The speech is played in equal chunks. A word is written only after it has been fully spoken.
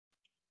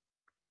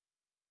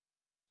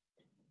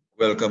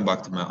Welcome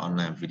back to my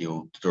online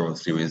video tutorial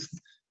series.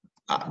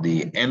 At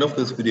the end of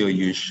this video,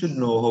 you should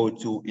know how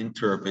to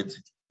interpret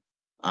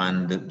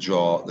and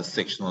draw the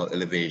sectional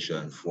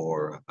elevation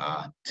for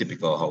a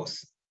typical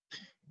house.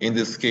 In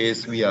this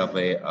case, we have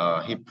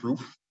a hip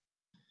roof,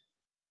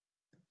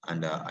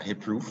 and a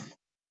hip roof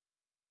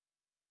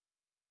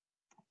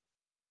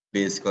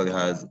basically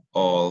has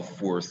all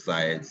four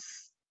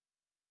sides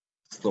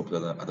sloped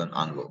at an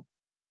angle.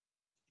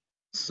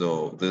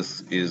 So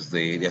this is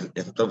there's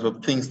a lot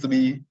of things to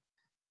be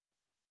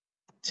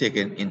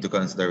taken into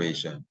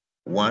consideration.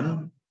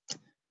 One,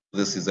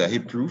 this is a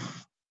hip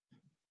roof,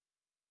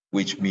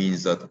 which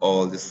means that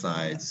all the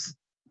sides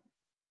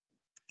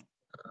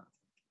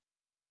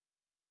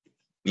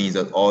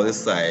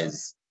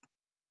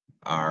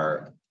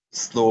are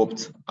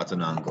sloped at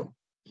an angle.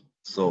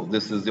 So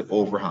this is the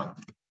overhang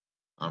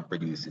I'm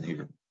producing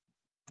here.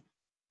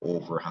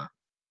 Overhang.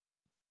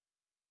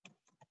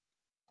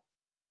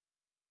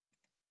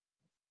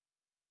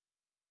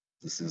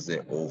 This is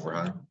the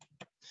overhang.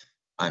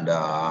 And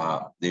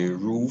the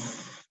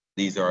roof,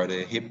 these are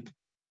the hip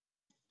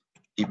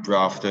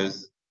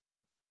rafters.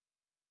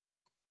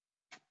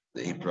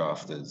 The hip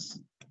rafters.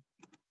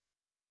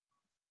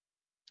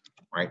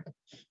 Right?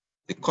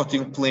 The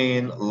cutting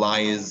plane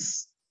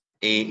lies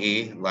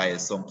AA,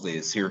 lies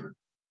someplace here.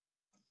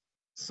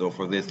 So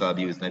for this, I'll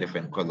be using a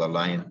different color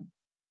line,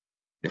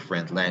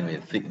 different line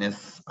with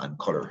thickness and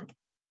color.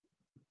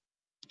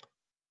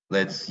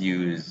 Let's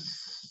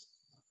use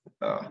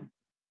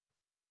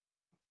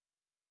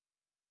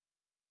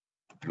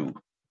blue.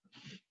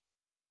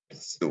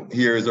 So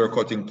here is our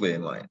cutting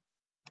plane line.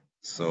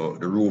 So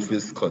the roof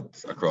is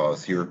cut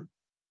across here.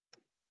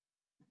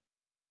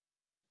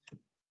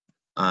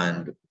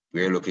 And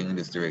we're looking in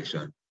this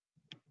direction.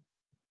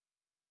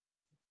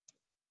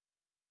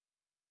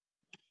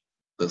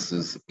 This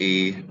is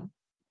AA,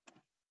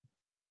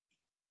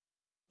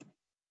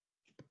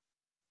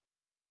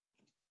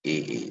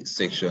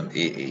 section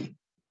AA.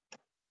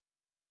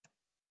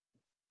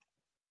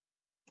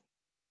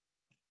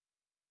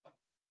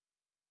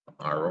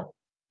 Arrow.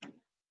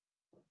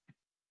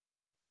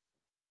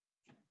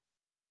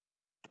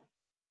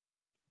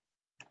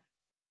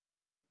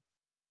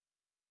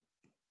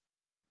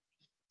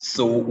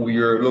 So we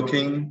are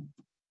looking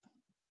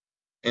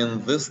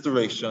in this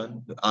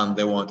direction, and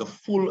they want a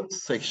full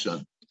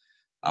section.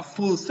 A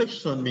full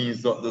section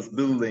means that this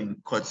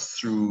building cuts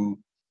through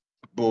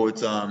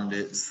both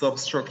the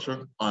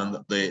substructure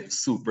and the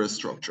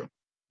superstructure.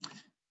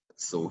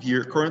 So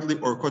here currently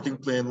our cutting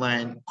plane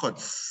line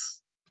cuts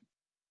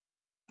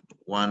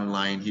one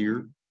line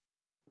here,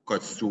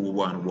 cuts through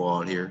one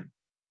wall here.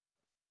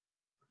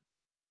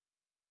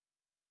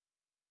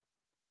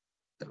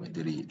 Let me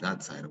delete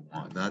that side, I don't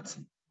want that.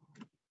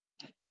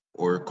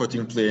 Or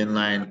cutting plane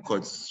line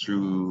cuts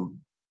through,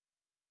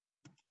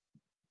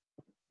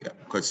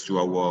 cuts through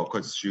a wall,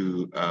 cuts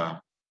through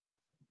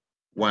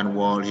one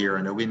wall here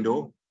and a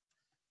window,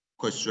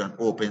 cuts through an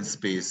open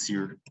space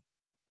here,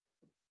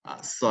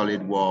 a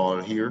solid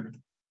wall here,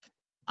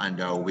 and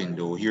a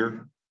window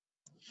here.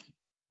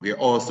 We are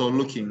also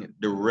looking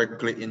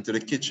directly into the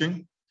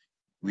kitchen,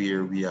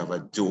 where we have a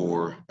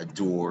door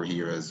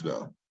here as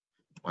well.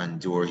 One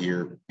door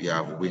here, we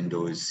have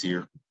windows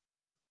here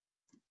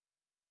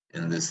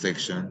in this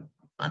section,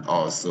 and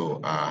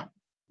also a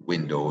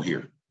window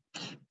here.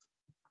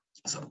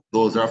 So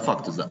those are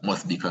factors that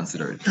must be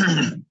considered.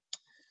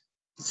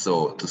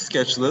 So to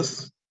sketch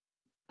this,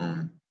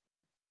 let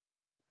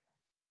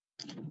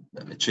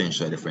me change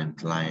to a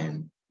different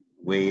line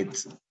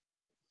weight,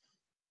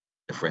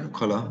 different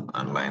color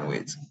and line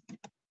weight.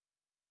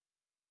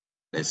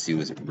 Let's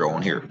use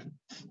brown here.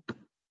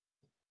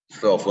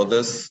 So for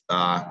this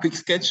quick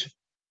sketch,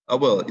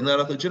 well, in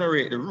order to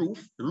generate the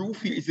roof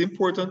here, it's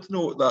important to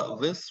note that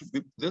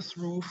this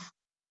roof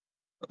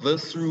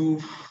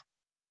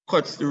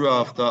cuts the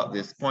rafter at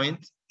this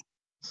point.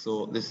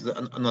 So this is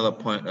another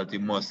point that we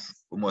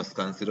must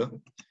consider.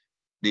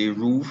 The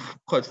roof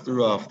cuts the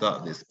rafter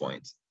at this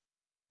point.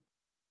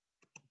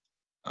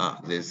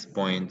 At this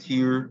point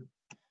here,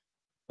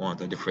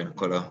 want a different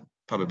color,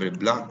 probably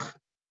black.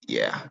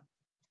 Yeah,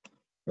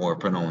 more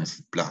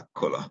pronounced black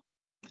color.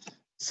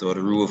 So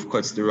the roof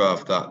cuts the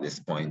rafter at this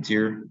point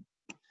here,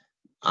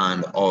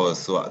 and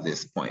also at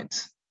this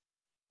point.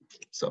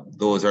 So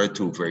those are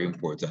two very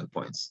important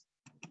points.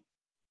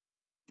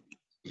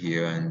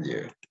 Here and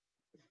there.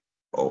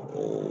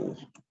 Oh.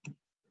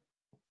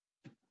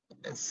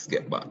 Let's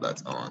get back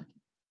that on.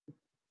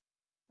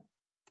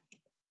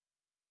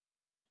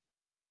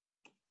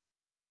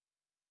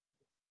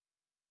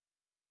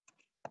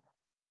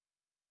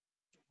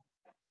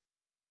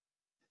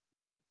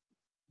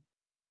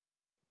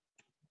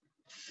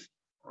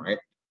 All right,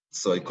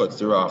 so it cuts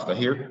the rafter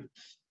here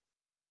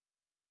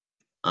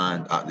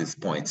and at this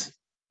point.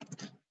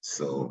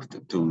 So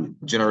to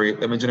generate,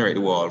 let me generate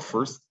the wall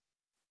first.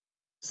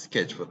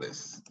 Sketch for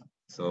this.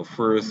 So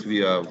first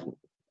we have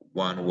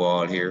one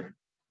wall here.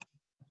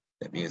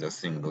 Let me use a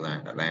single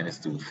line. That line is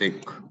too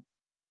thick.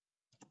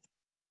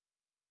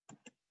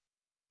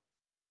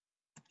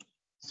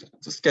 So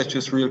to sketch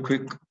this real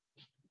quick,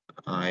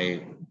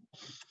 so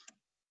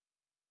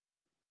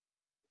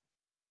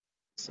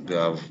we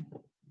have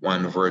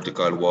one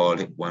vertical wall,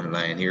 one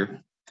line here.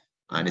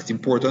 And it's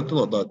important to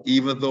note that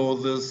even though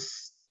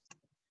this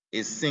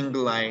is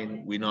single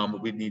line, we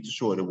need to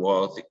show the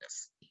wall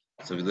thickness.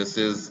 So this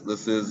is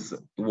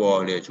the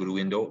wall here through the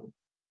window.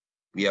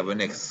 We have a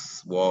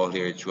next wall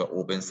here through an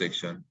open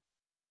section.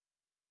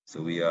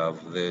 So we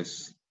have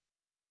this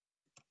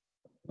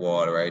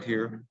wall right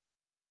here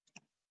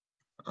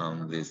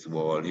and this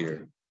wall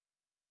here.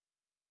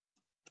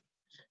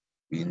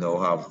 We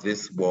now have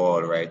this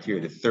wall right here,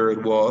 the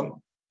third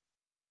wall,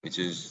 which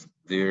is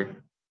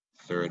their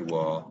third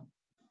wall.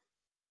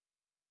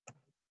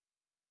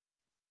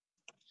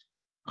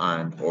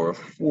 And our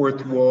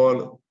fourth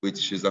wall,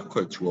 which is a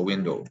cut through a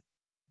window.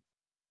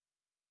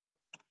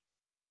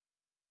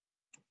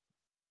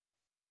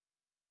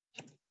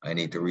 I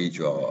need to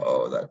redraw.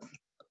 Oh, that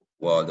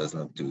wall doesn't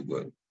look too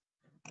good.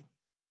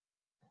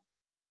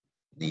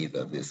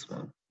 Neither this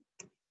one.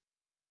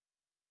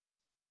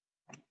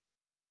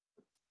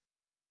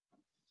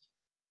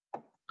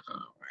 All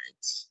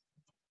right.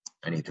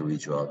 I need to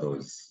redraw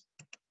those.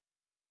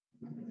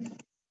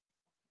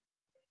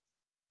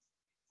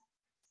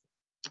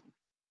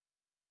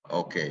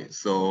 Okay,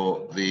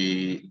 so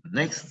the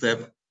next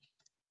step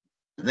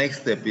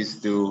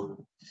is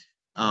to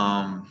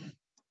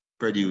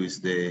produce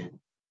the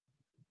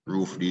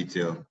roof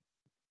detail.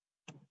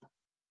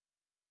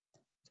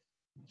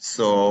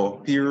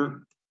 So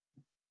here,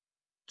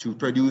 to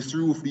produce the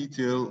roof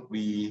detail,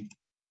 we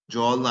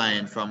draw a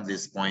line from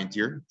this point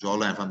here. Draw a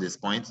line from this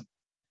point.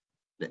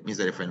 Let me use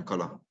a different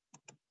color.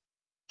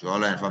 Draw a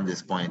line from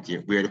this point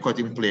here, where the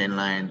cutting plane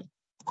line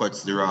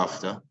cuts the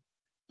rafter.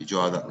 You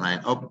draw that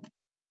line up.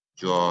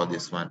 Draw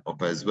this one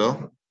up as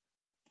well.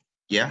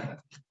 Yeah.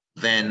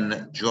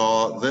 Then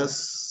draw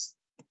this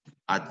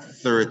at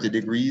 30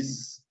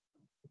 degrees.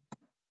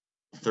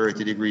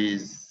 30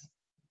 degrees.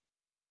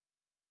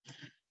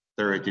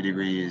 30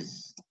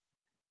 degrees.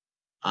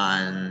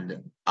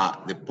 And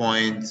at the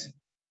point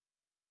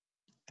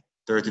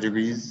 30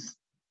 degrees.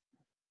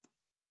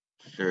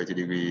 30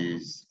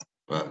 degrees.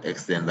 Well,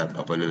 extend that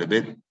up a little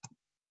bit.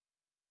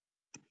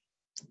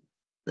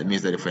 Let me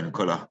use a different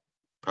color.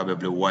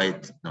 Probably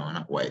white. No,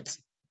 not white.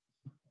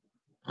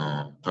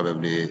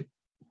 Probably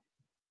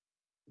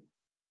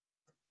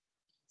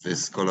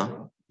this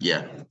color.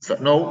 Yeah. So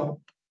now,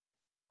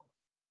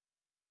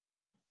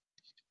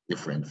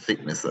 different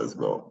thickness as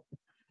well.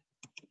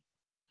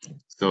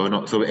 So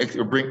no, so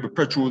we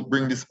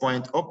bring this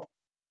point up,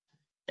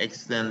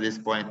 extend this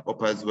point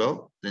up as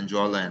well, then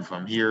draw a line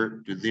from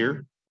here to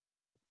there,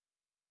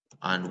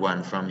 and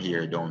one from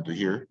here down to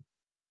here.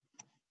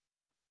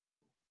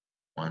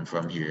 One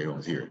from here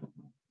down to here.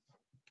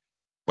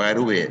 By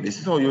the way, this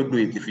is how you do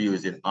it if you're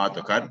using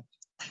AutoCAD.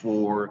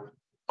 For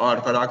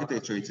AutoCAD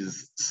architecture, it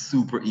is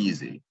super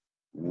easy.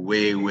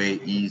 Way, way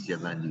easier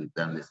than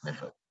this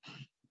method.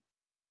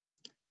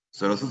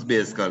 So this is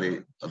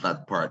basically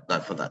that part,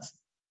 for that.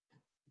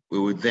 We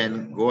would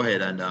then go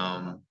ahead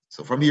and,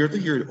 so from here to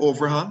here, the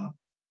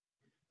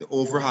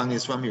overhang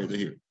is from here to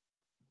here.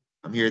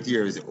 From here to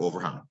here is the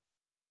overhang.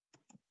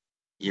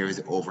 Here is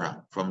the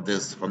overhang. From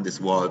this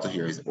wall to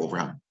here is the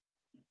overhang.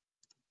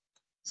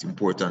 It's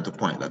important to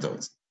point that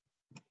out.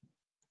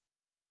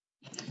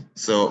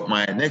 So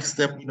my next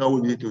step now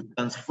would be to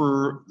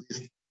transfer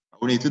this.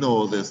 We need to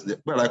know this.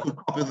 Well, I could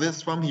copy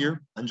this from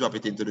here and drop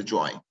it into the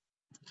drawing.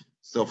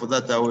 So for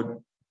that, I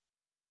would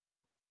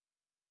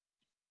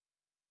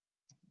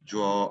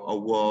draw a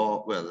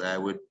wall. Well, I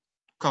would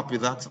copy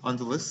that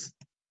onto this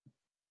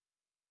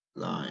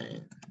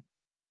line.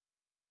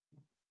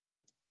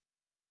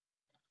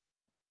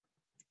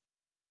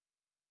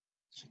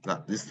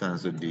 That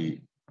distance would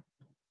be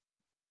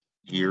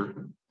here.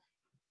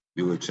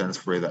 We will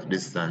transfer that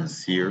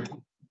distance here.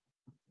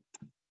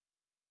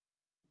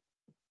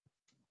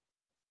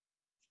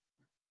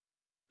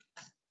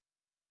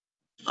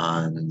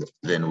 And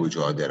then we'll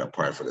draw the other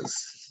part for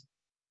this.